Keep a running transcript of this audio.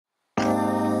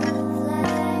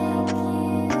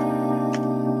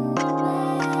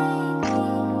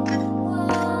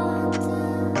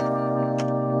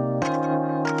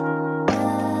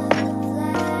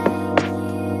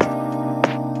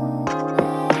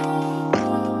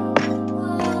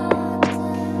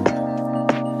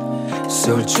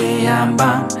술 취한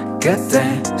밤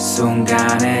그때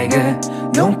순간의 그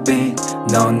눈빛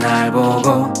넌 날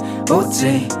보고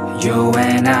웃지 You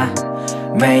and I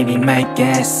Maybe make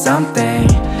it something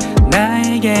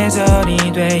나의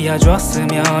계절이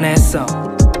되어줬으면 했어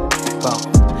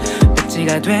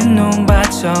백지가 된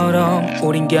눈밭처럼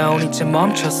우린 겨울 이제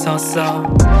멈춰섰어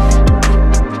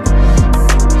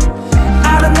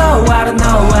I don't know, I don't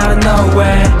know, I don't know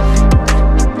where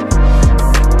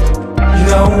You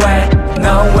know where,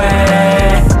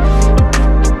 nowhere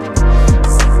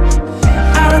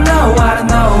I don't know, I don't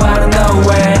know, I don't know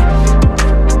where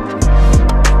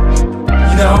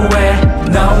You know where,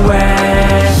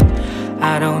 nowhere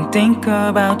I don't think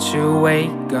about you,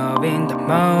 wake up in the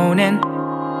morning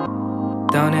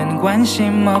너는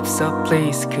관심 없어,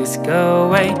 please, cause go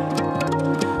away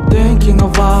Thinking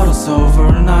about us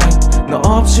overnight 너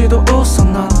없이도 웃어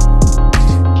난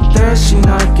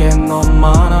대신할게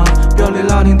너만아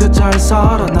별일 아닌 듯 잘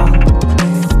살아 난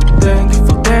Thank you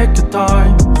for take your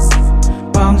time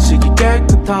방식이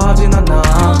깨끗하진 않아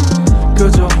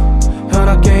그저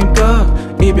현악 게임 끝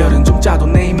이별은 좀 짜도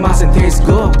내 입맛엔 taste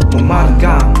good 목마른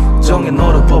감정에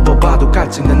너를 뽑아봐도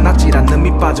갈증은 낫질 않는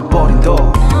밑 빠져버린 더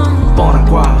뻔한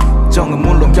과정은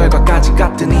물론 결과까지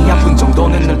같으니 아픈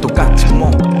정도는 늘 똑같지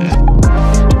뭐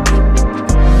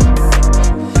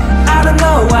I don't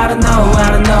know, I don't know,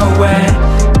 I don't know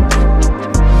where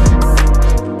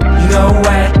You know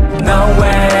where,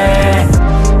 nowhere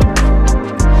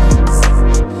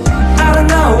I don't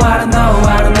know, I don't know,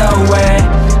 I don't know where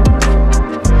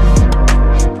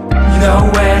You know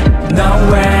where,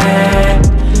 nowhere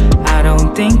I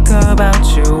don't think about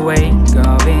you, wake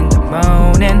up in the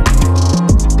morning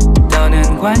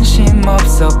너는 관심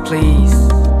없어, please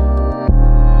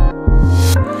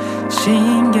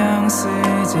신경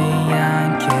쓰지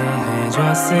않게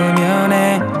해줬으면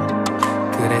해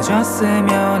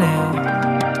그래줬으면 해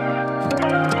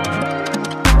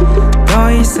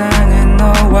더 이상은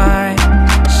너와의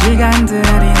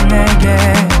시간들이 내게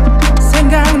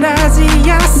생각나지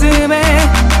않음에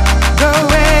Go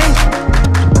away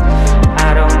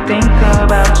I don't think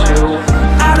about you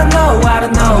I don't know, I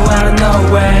don't know, I don't know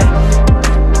where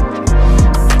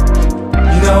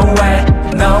You know where,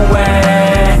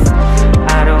 nowhere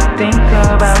I don't think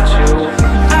about you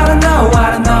I don't know,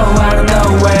 I don't know, I don't know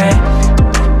where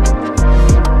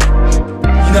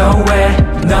You know where,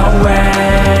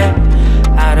 nowhere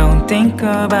I don't think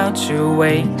about you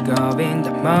wake up in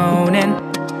the morning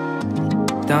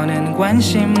너는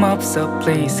관심 없어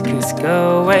please cause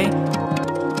go away